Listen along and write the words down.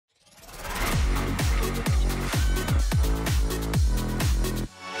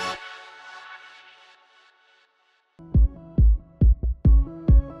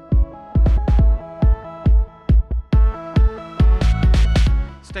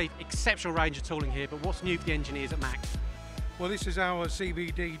Steve, exceptional range of tooling here, but what's new for the engineers at MACH? Well, this is our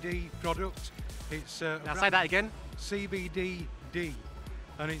CBDD product. It's Now say that again. CBDD,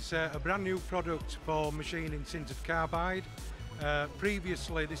 and it's a brand new product for machining sintered carbide.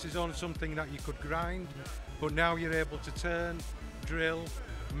 Previously, this is on something that you could grind, but now you're able to turn, drill,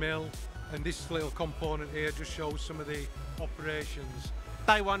 mill, and this little component here just shows some of the operations.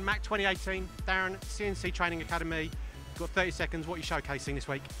 Day one, MACH 2018, Darren, CNC Training Academy. You've got 30 seconds. What are you showcasing this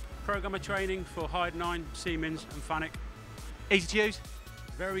week? Programmer training for Hyde 9, Siemens and Fanuc. Easy to use?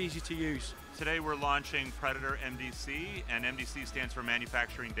 Very easy to use. Today we're launching Predator MDC, and MDC stands for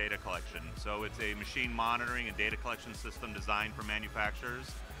Manufacturing Data Collection. So it's a machine monitoring and data collection system designed for manufacturers.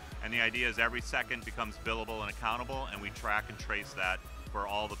 And the idea is every second becomes billable and accountable, and we track and trace that for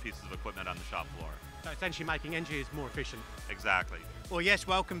all the pieces of equipment on the shop floor. So essentially making engineers more efficient. Exactly. Well, yes,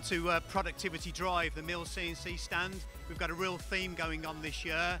 welcome to Productivity Drive, the Mill CNC stand. We've got a real theme going on this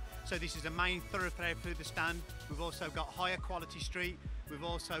year. So this is a main thoroughfare through the stand. We've also got higher quality street. We've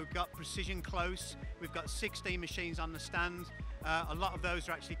also got precision close. We've got 16 machines on the stand. A lot of those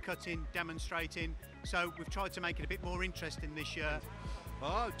are actually cutting, demonstrating. So we've tried to make it a bit more interesting this year.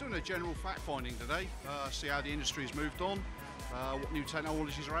 Doing a general fact finding today, see how the industry's moved on, what new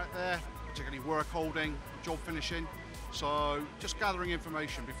technologies are out there, particularly work holding, job finishing. So just gathering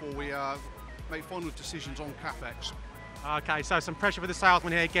information before we make final decisions on CapEx. Okay, so some pressure for the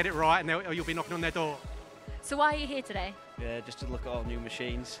salesman here, get it right, and you'll be knocking on their door. So why are you here today? Yeah, just to look at all new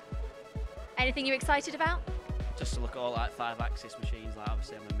machines. Anything you're excited about? Just to look at all like 5-axis machines, like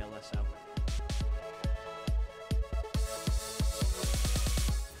obviously I'm a miller, so.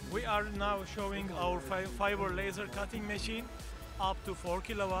 We are now showing our fiber laser cutting machine up to 4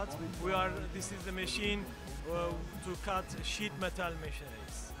 kilowatts. This is the machine to cut sheet metal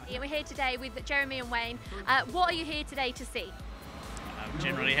machineries. Yeah, we're here today with Jeremy and Wayne. What are you here today to see?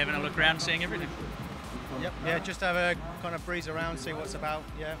 Generally having a look around, seeing everything. Yep, yeah, just have a kind of breeze around, see what's about,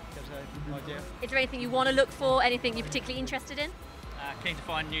 yeah, gives an idea. Is there anything you want to look for, anything you're particularly interested in? Keen to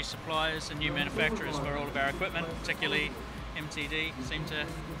find new suppliers and new manufacturers for all of our equipment, particularly MTD seem to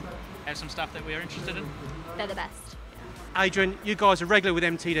have some stuff that we're interested in. They're the best. Adrian, you guys are regular with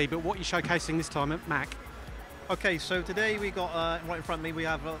MTD, but what are you showcasing this time at MACH? Okay, so today we got, right in front of me, we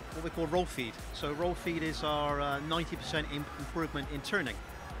have what we call roll feed. So roll feed is our 90% improvement in turning.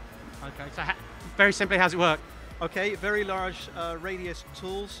 Okay, so very simply, how's it work? Okay, very large radius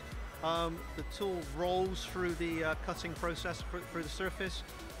tools. The tool rolls through the cutting process through the surface,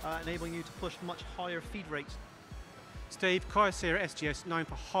 enabling you to push much higher feed rates. Steve, Kyocera SGS, known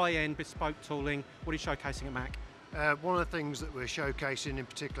for high-end bespoke tooling. What are you showcasing at MACH? One of the things that we're showcasing in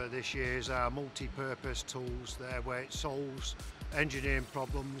particular this year is our multi-purpose tools there, where it solves engineering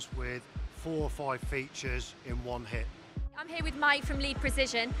problems with 4 or 5 features in one hit. I'm here with Mike from Lead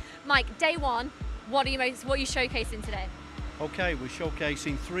Precision. Mike, day one, what are you showcasing today? Okay, we're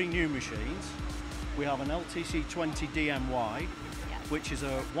showcasing 3 new machines. We have an LTC 20 DMY, which is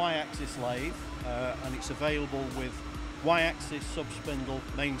a Y-axis lathe, and it's available with Y-axis sub-spindle,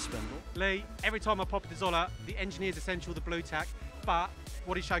 main spindle. Lee, every time I pop the Zolla, the Engineer's Essential, the blue tack, but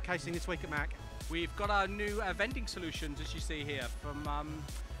what are you showcasing this week at MACH? We've got our new vending solutions, as you see here, from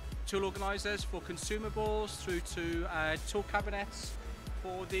tool organisers for consumables through to tool cabinets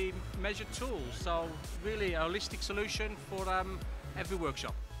for the measured tools. So really a holistic solution for every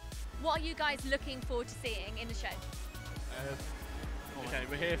workshop. What are you guys looking forward to seeing in the show? Okay,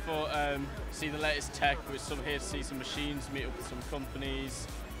 we're here for see the latest tech. We're here to see some machines, meet up with some companies.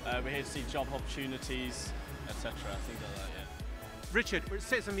 We're here to see job opportunities, etc. Things like that. Yeah. Richard, we're at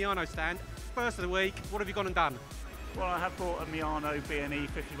Citizen Miano stand. First of the week. What have you gone and done? Well, I have bought a Miano B&E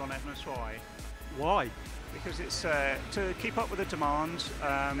 51 MSY. Why? Because it's to keep up with the demand,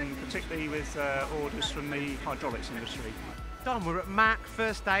 particularly with orders from the hydraulics industry. Don, we're at MACH,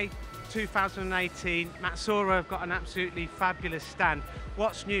 first day 2018. Matsura have got an absolutely fabulous stand.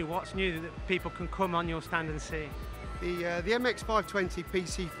 What's new? What's new that people can come on your stand and see? The MX520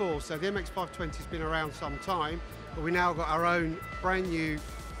 PC4. So the MX520 has been around some time, but we now got our own brand new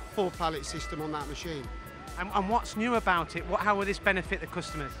 4-pallet system on that machine. And what's new about it? How will this benefit the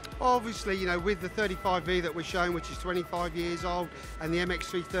customers? Obviously, you know, with the 35V that we're showing, which is 25 years old, and the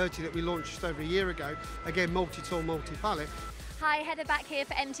MX330 that we launched just over a year ago, again, multi-tool, multi-pallet. Hi, Heather back here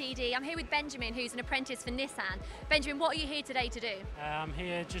for MTD. I'm here with Benjamin, who's an apprentice for Nissan. Benjamin, what are you here today to do? I'm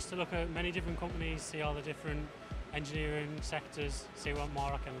here just to look at many different companies, see all the different engineering sectors, see what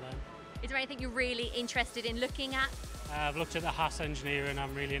more I can learn. Is there anything you're really interested in looking at? I've looked at the Haas engineering,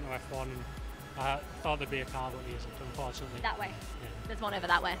 I'm really into F1 and I thought there'd be a car, but there isn't, unfortunately. That way. Yeah. There's one over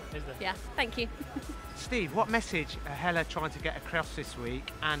that way. Is there? Yeah, thank you. Steve, what message are Hella trying to get across this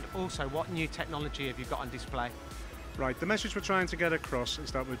week, and also what new technology have you got on display? Right, the message we're trying to get across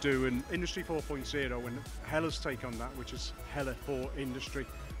is that we're doing Industry 4.0 and Hella's take on that, which is Hella for Industry.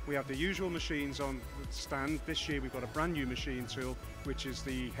 We have the usual machines on the stand. This year we've got a brand new machine tool, which is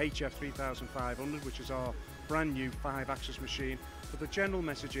the HF 3500, which is our brand new 5-axis machine. But the general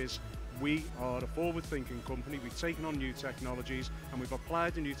message is we are a forward-thinking company. We've taken on new technologies and we've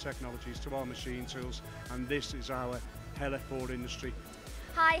applied the new technologies to our machine tools, and this is our Hella for Industry.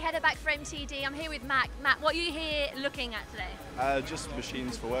 Hi, Heather back for MTD. I'm here with Matt. Matt, what are you here looking at today? Just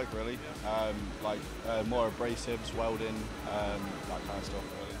machines for work, really. More abrasives, welding, that kind of stuff,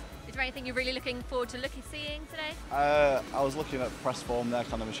 really. Is there anything you're really looking forward to seeing today? I was looking at press form, their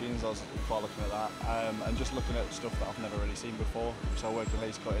kind of machines. I was quite looking at that, and just looking at stuff that I've never really seen before. So I work in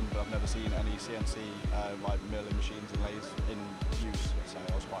lace cutting, but I've never seen any CNC like milling machines and lathes in use. So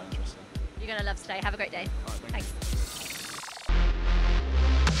it was quite interesting. You're going to love today. Have a great day. All right, thanks.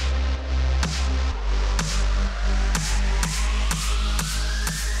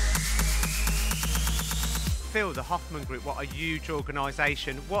 Phil, the Hoffman Group, what a huge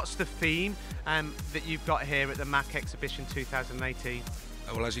organisation. What's the theme that you've got here at the MACH Exhibition 2018?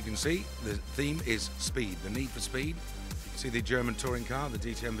 Well, as you can see, the theme is speed, the need for speed. You can see the German touring car, the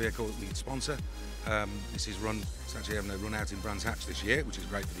DTM vehicle that we sponsor. This is it's actually having a run out in Brands Hatch this year, which is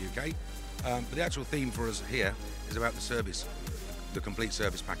great for the UK. But the actual theme for us here is about the service, the complete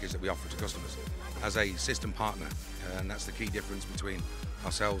service package that we offer to customers as a system partner. And that's the key difference between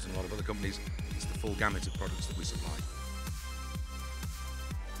ourselves and a lot of other companies. It's the full gamut of products that we supply.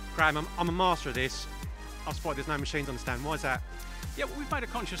 Graham, I'm a master of this. I spot there's no machines on the stand. Why is that? Yeah, well, we've made a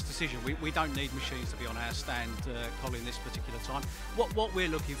conscious decision. We don't need machines to be on our stand, Colin, this particular time. What we're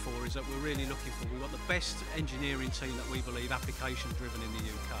looking for is that we've got the best engineering team that we believe application driven in the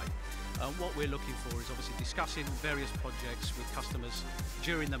UK. What we're looking for is obviously discussing various projects with customers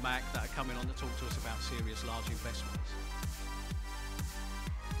during the MACH that are coming on to talk to us about serious large investments.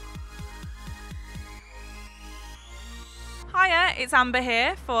 Hiya, it's Amber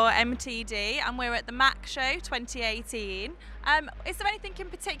here for MTD and we're at the MACH Show 2018. Is there anything in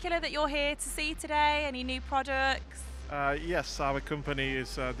particular that you're here to see today? Any new products? Yes, our company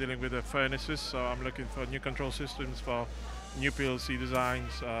is dealing with the furnaces, so I'm looking for new control systems for new PLC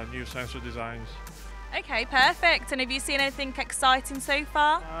designs, new sensor designs. Okay, perfect. And have you seen anything exciting so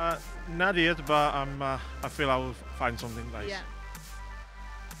far? Not yet, but I feel I will find something nice. Yeah.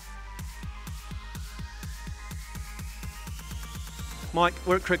 Mike,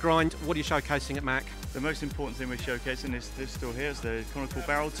 we're at Quick Grind. What are you showcasing at MACH? The most important thing we're showcasing is this tool here. It's the conical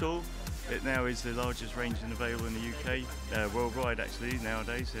barrel tool. It now is the largest range available in the UK, worldwide actually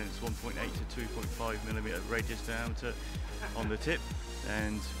nowadays, and it's 1.8 to 2.5mm radius diameter on the tip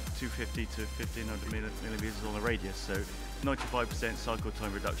and 250 to 1500mm on the radius, so 95% cycle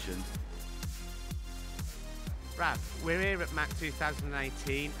time reduction. Rav, we're here at MACH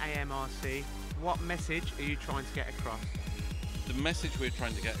 2018, AMRC. What message are you trying to get across? The message we're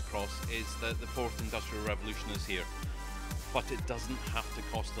trying to get across is that the fourth industrial revolution is here, but it doesn't have to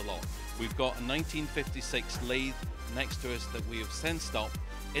cost a lot. We've got a 1956 lathe next to us that we have sensed up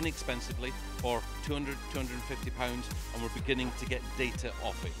inexpensively for 200, 250 pounds, and we're beginning to get data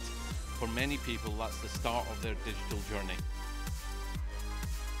off it. For many people, that's the start of their digital journey.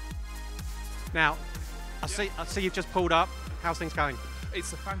 Now, I see you've just pulled up. How's things going?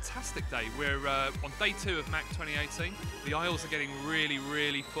 It's a fantastic day. We're on day 2 of MACH 2018. The aisles are getting really,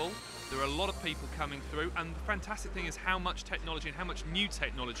 really full. There are a lot of people coming through, and the fantastic thing is how much technology and how much new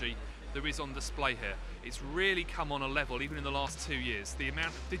technology there is on display here. It's really come on a level, even in the last 2 years. The amount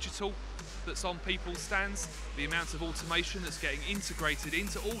of digital that's on people's stands, the amount of automation that's getting integrated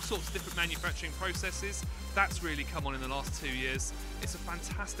into all sorts of different manufacturing processes, that's really come on in the last 2 years. It's a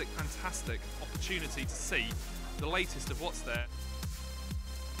fantastic, fantastic opportunity to see the latest of what's there.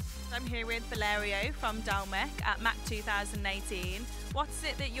 I'm here with Valerio from Dalmec at MACH 2018. What is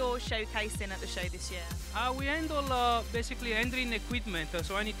it that you're showcasing at the show this year? We handle basically handling equipment.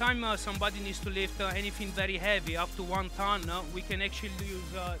 So anytime somebody needs to lift anything very heavy, up to 1 ton, we can actually use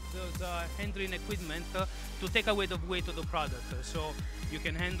those handling equipment to take away the weight of the product. So you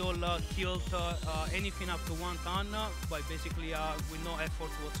can handle, tilt anything up to 1 ton by basically with no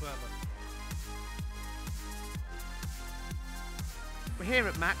effort whatsoever. We're here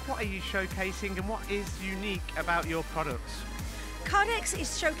at MACH. What are you showcasing and what is unique about your products? Cardex is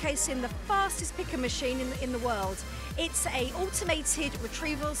showcasing the fastest picker machine in the world. It's a automated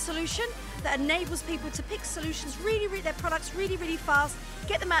retrieval solution that enables people to pick solutions their products really fast,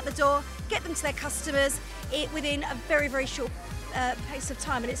 get them out the door, get them to their customers within a very short pace of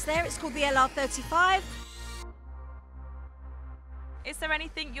time. And it's called the LR35. Is there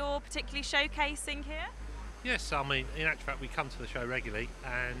anything you're particularly showcasing here? Yes, I mean, in actual fact, we come to the show regularly,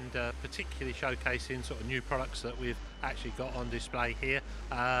 and particularly showcasing sort of new products that we've actually got on display here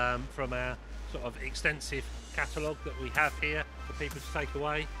from our sort of extensive catalogue that we have here for people to take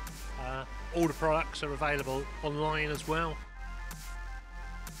away. All the products are available online as well.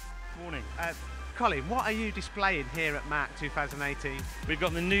 Morning. Colin, what are you displaying here at MACH 2018? We've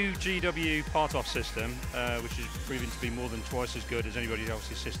got the new GW part-off system, which is proving to be more than twice as good as anybody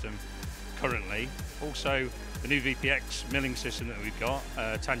else's system currently. Also, the new VPX milling system that we've got,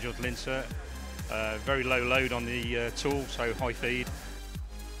 tangential insert, very low load on the tool, so high feed.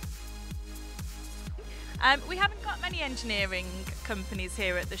 We haven't got many engineering companies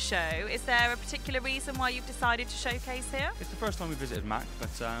here at the show. Is there a particular reason why you've decided to showcase here? It's the first time we visited MACH, but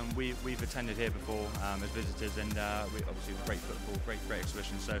we've attended here before as visitors, and we obviously great football, great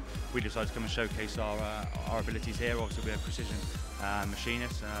exhibition. So we decided to come and showcase our abilities here. Obviously, we have precision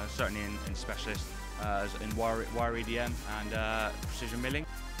machinists, certainly in specialists in wire EDM and precision milling.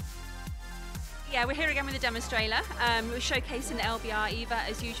 Yeah, we're here again with the demonstrator. We're showcasing the LBR EVA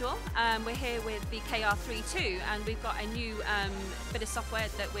as usual. We're here with the KR32, and we've got a new bit of software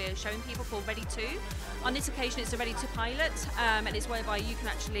that we're showing people called Ready To. On this occasion, it's a Ready To pilot, and it's whereby you can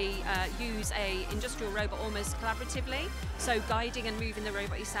actually use a industrial robot almost collaboratively, so guiding and moving the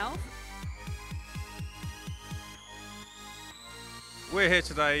robot yourself. We're here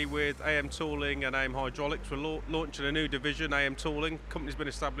today with AM Tooling and AM Hydraulics. We're launching a new division, AM Tooling. The company's been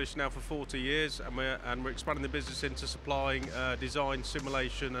established now for 40 years, and we're expanding the business into supplying design,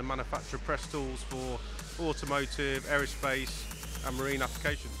 simulation and manufacture of press tools for automotive, aerospace and marine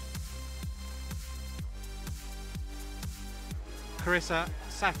applications. Carissa,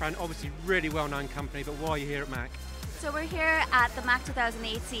 Safran, obviously really well-known company, but why are you here at MACH? So we're here at the MACH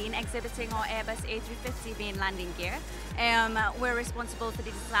 2018 exhibiting our Airbus A350 main landing gear. We're responsible for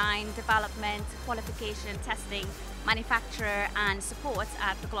the design, development, qualification, testing, manufacture and support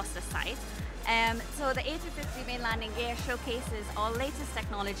at the Gloucester site. So the A350 main landing gear showcases our latest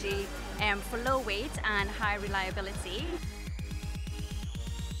technology for low weight and high reliability.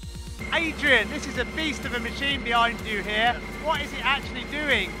 Adrian, this is a beast of a machine behind you here. What is it actually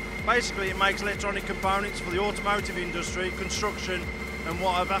doing? Basically, it makes electronic components for the automotive industry, construction and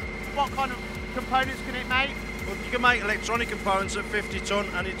whatever. What kind of components can it make? Well, you can make electronic components at 50 tonne,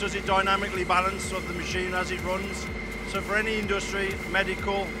 and it does it dynamically balanced of the machine as it runs. So for any industry,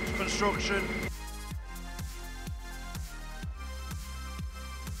 medical, construction.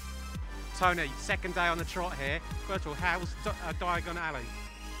 Tony, second day on the trot here. First of all, how's Diagon Alley?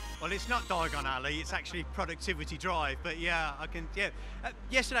 Well, it's not Diagon Alley, it's actually Productivity Drive, but yeah,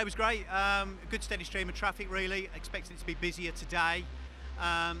 yesterday was great, good steady stream of traffic really, expected it to be busier today, but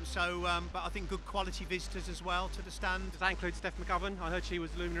I think good quality visitors as well to the stand. Does that include Steph McGovern? I heard she was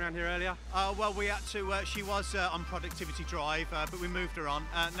looming around here earlier. Well, we had to, she was on Productivity Drive, but we moved her on.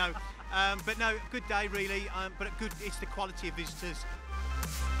 But no, good day really, but it's the quality of visitors.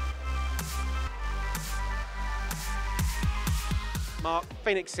 Mark,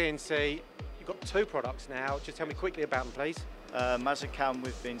 Phoenix CNC, you've got two products now. Just tell me quickly about them, please. Mazzacam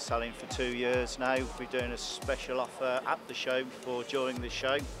we've been selling for 2 years now. We're doing a special offer at the show during the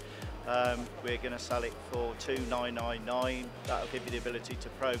show. We're going to sell it for $2,999. That'll give you the ability to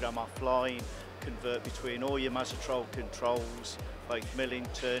program offline, convert between all your Mazzatrol controls, both milling,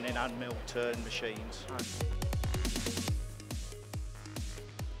 turning and mill turn machines.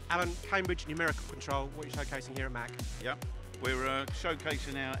 Alan, Cambridge Numerical Control, what are you showcasing here at MACH? Yep. We're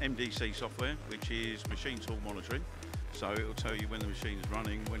showcasing our MDC software, which is machine tool monitoring. So it will tell you when the machine is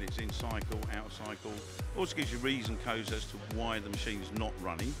running, when it's in cycle, out of cycle. Also gives you reason codes as to why the machine's not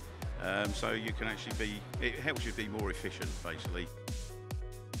running. So you can actually it helps you be more efficient, basically.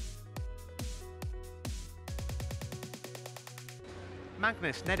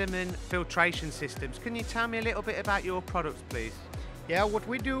 Magnus, Nederman Filtration Systems. Can you tell me a little bit about your products, please? Yeah, what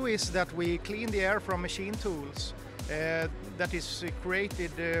we do is that we clean the air from machine tools. That is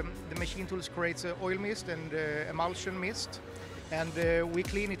created, the machine tools creates oil mist and emulsion mist, and we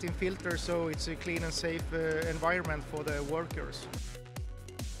clean it in filters so it's a clean and safe environment for the workers.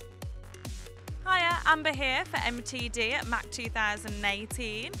 Hiya, Amber here for MTD at MACH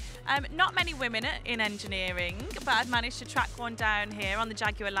 2018. Not many women in engineering, but I've managed to track one down here on the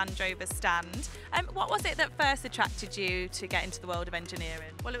Jaguar Land Rover stand. What was it that first attracted you to get into the world of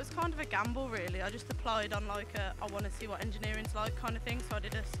engineering? Well, it was kind of a gamble really. I just applied on like I want to see what engineering's like kind of thing, so I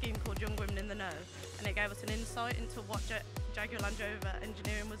did a scheme called Young Women in the Know, and it gave us an insight into what Jaguar Land Rover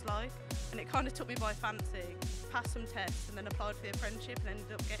engineering was like, and it kind of took me by fancy, passed some tests and then applied for the apprenticeship and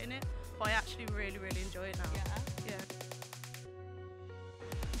ended up getting it. But I actually really enjoy it now. Yeah.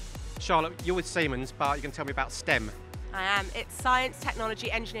 Charlotte, you're with Siemens, but you can tell me about STEM. I am. It's science,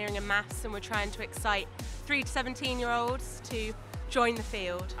 technology, engineering and maths, and we're trying to excite 3 to 17-year-olds to join the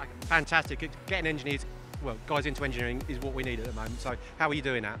field. Fantastic. Getting engineers, well, guys into engineering is what we need at the moment. So how are you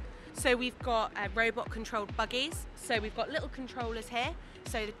doing that? So we've got robot-controlled buggies. So we've got little controllers here,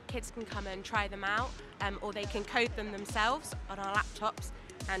 so the kids can come and try them out, or they can code them themselves on our laptops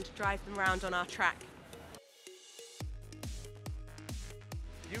and drive them around on our track.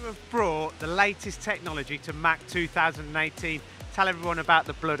 You have brought the latest technology to MACH 2018. Tell everyone about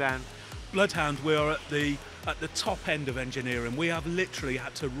the Bloodhound. Bloodhound, we are at the top end of engineering. We have literally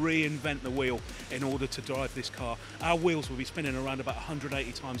had to reinvent the wheel in order to drive this car. Our wheels will be spinning around about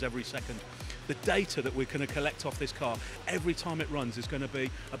 180 times every second. The data that we're going to collect off this car every time it runs is going to be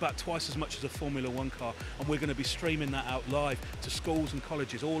about twice as much as a Formula One car, and we're going to be streaming that out live to schools and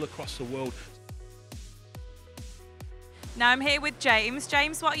colleges all across the world. Now I'm here with James.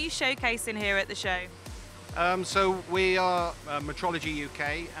 James, what are you showcasing here at the show? So we are Metrology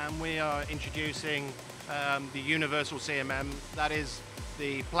UK, and we are introducing the Universal CMM. That is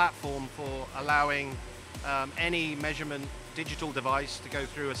the platform for allowing any measurement digital device to go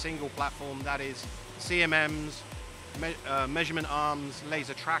through a single platform. That is CMMs, measurement arms,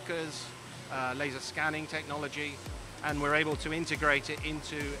 laser trackers, laser scanning technology, and we're able to integrate it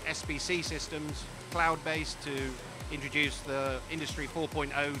into SPC systems, cloud-based, to introduce the Industry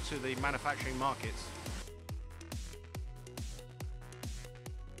 4.0 to the manufacturing markets.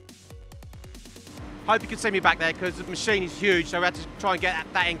 Hope you can see me back there because the machine is huge, so we had to try and get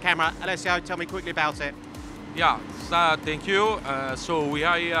that in camera. Alessio, tell me quickly about it. Yeah, thank you. So we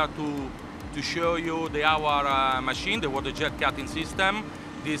are here to show you our machine, the water jet cutting system.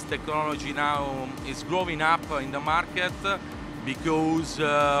 This technology now is growing up in the market because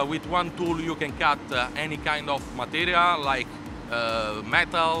with one tool you can cut any kind of material like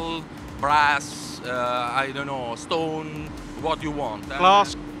metal, brass, I don't know, stone, what you want.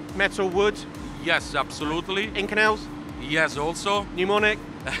 Glass, metal, wood? Yes, absolutely. Inconels? Yes, also. Mnemonic?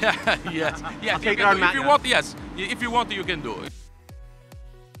 Yes, yes. Okay, if you want, yes. If you want, you can do it.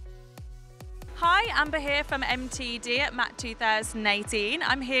 Hi, Amber here from MTD at MACH 2018.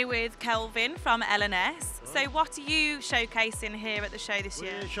 I'm here with Kelvin from L&S. So what are you showcasing here at the show this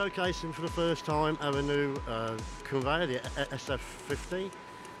year? We're showcasing for the first time our new conveyor, the SF50.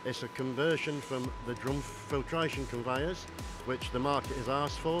 It's a conversion from the drum filtration conveyors, which the market has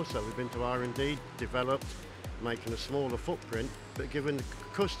asked for, so we've been to R&D, developed, making a smaller footprint, but giving the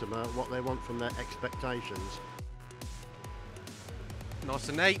customer what they want from their expectations. Nice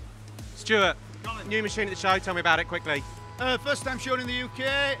and neat. Stuart, new machine at the show, tell me about it quickly. First time shown in the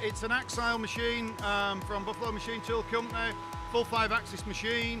UK, it's an Axile machine from Buffalo Machine Tool Company, full 5-axis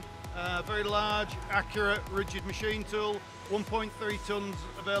machine, very large, accurate, rigid machine tool, 1.3 tons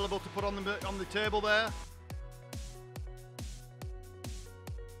available to put on the table there.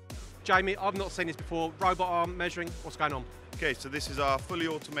 Jamie, I've not seen this before. Robot arm measuring, what's going on? Okay, so this is our fully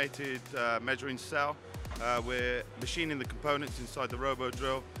automated measuring cell. We're machining the components inside the robo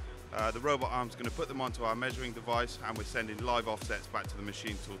drill. The robot arm's going to put them onto our measuring device, and we're sending live offsets back to the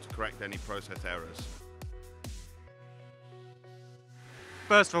machine tool to correct any process errors.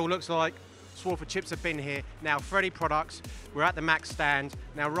 First of all, looks like Swarford Chips have been here. Now, Freddy Products, we're at the MACH stand.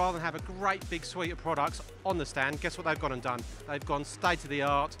 Now, rather than have a great big suite of products on the stand, guess what they've gone and done? They've gone state of the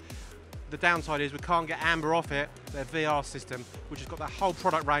art. The downside is we can't get Amber off it, their VR system, which has got the whole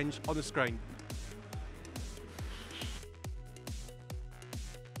product range on the screen.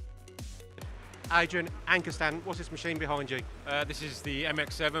 Adrian, anchor stand, what's this machine behind you? This is the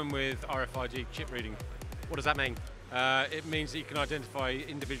MX7 with RFID chip reading. What does that mean? It means that you can identify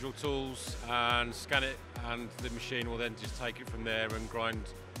individual tools and scan it, and the machine will then just take it from there and grind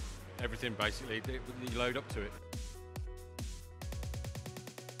everything basically that you load up to it.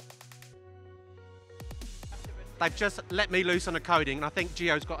 They've just let me loose on the coding, and I think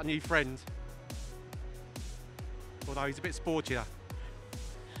Gio's got a new friend. Although he's a bit sportier.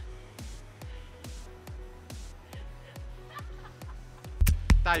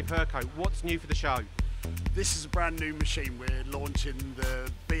 Dave Herco, what's new for the show? This is a brand new machine. We're launching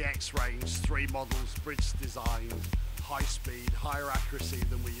the BX range, 3 models, bridge design, high speed, higher accuracy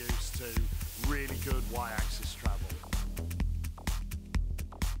than we used to, really good Y-axis travel.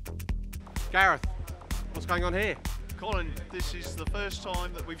 Gareth, what's going on here? Colin, this is the first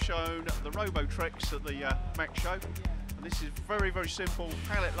time that we've shown the Robo-Trex at the MACH show. And this is very, very simple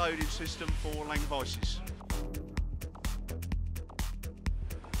pallet loading system for Lang Vices.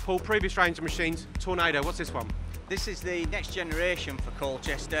 Paul, previous range of machines, Tornado, what's this one? This is the next generation for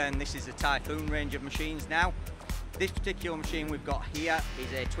Colchester, and this is the Typhoon range of machines now. This particular machine we've got here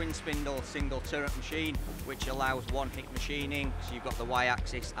is a twin spindle single turret machine, which allows one-hit machining, so you've got the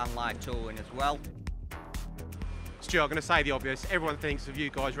Y-axis and live tooling as well. Stu, I'm going to say the obvious. Everyone thinks of you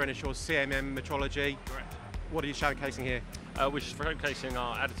guys, Renishaw's CMM metrology. Correct. What are you showcasing here? We're showcasing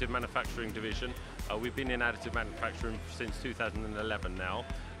our additive manufacturing division. We've been in additive manufacturing since 2011 now.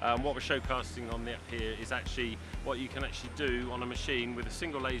 What we're showcasing on here is actually what you can actually do on a machine with a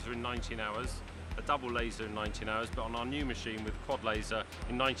single laser in 19 hours, a double laser in 19 hours, but on our new machine with quad laser,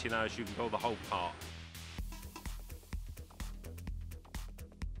 in 19 hours you can build the whole part.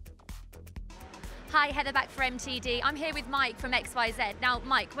 Hi, Heather back for MTD. I'm here with Mike from XYZ. Now,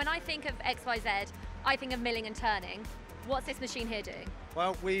 Mike, when I think of XYZ, I think of milling and turning. What's this machine here doing?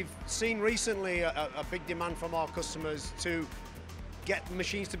 Well, we've seen recently a big demand from our customers to get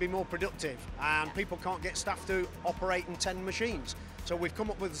machines to be more productive, and people can't get staff to operate in 10 machines. So we've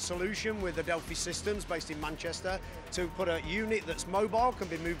come up with a solution with the Delphi Systems based in Manchester to put a unit that's mobile, can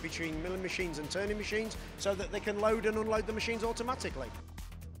be moved between milling machines and turning machines, so that they can load and unload the machines automatically.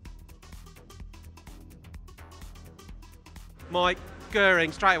 Mike,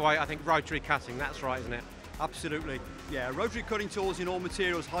 Goering, straight away, I think rotary cutting, that's right, isn't it? Absolutely, yeah. Rotary cutting tools in all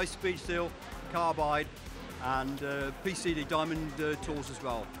materials, high-speed steel, carbide, and PCD diamond tools as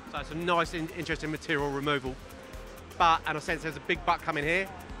well. So it's a nice, interesting material removal. But, and I sense there's a big butt coming here.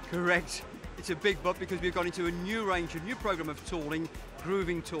 Correct. It's a big butt because we've gone into a new range, a new program of tooling,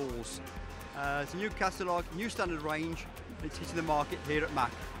 grooving tools. It's a new catalogue, new standard range, and it's hitting the market here at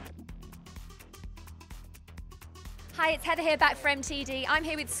MACH. Hi, it's Heather here back for MTD. I'm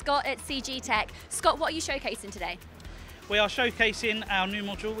here with Scott at CG Tech. Scott, what are you showcasing today? We are showcasing our new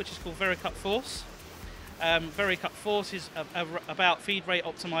module, which is called VeriCut Force. VeriCut Force is about feed rate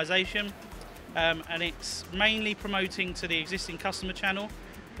optimization, and it's mainly promoting to the existing customer channel,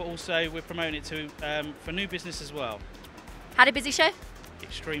 but also we're promoting it to for new business as well. Had a busy show?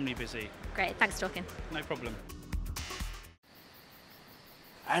 Extremely busy. Great, thanks for talking. No problem.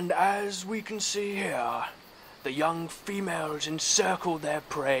 And as we can see here, the young females encircle their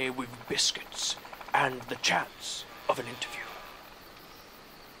prey with biscuits and the chance of an interview.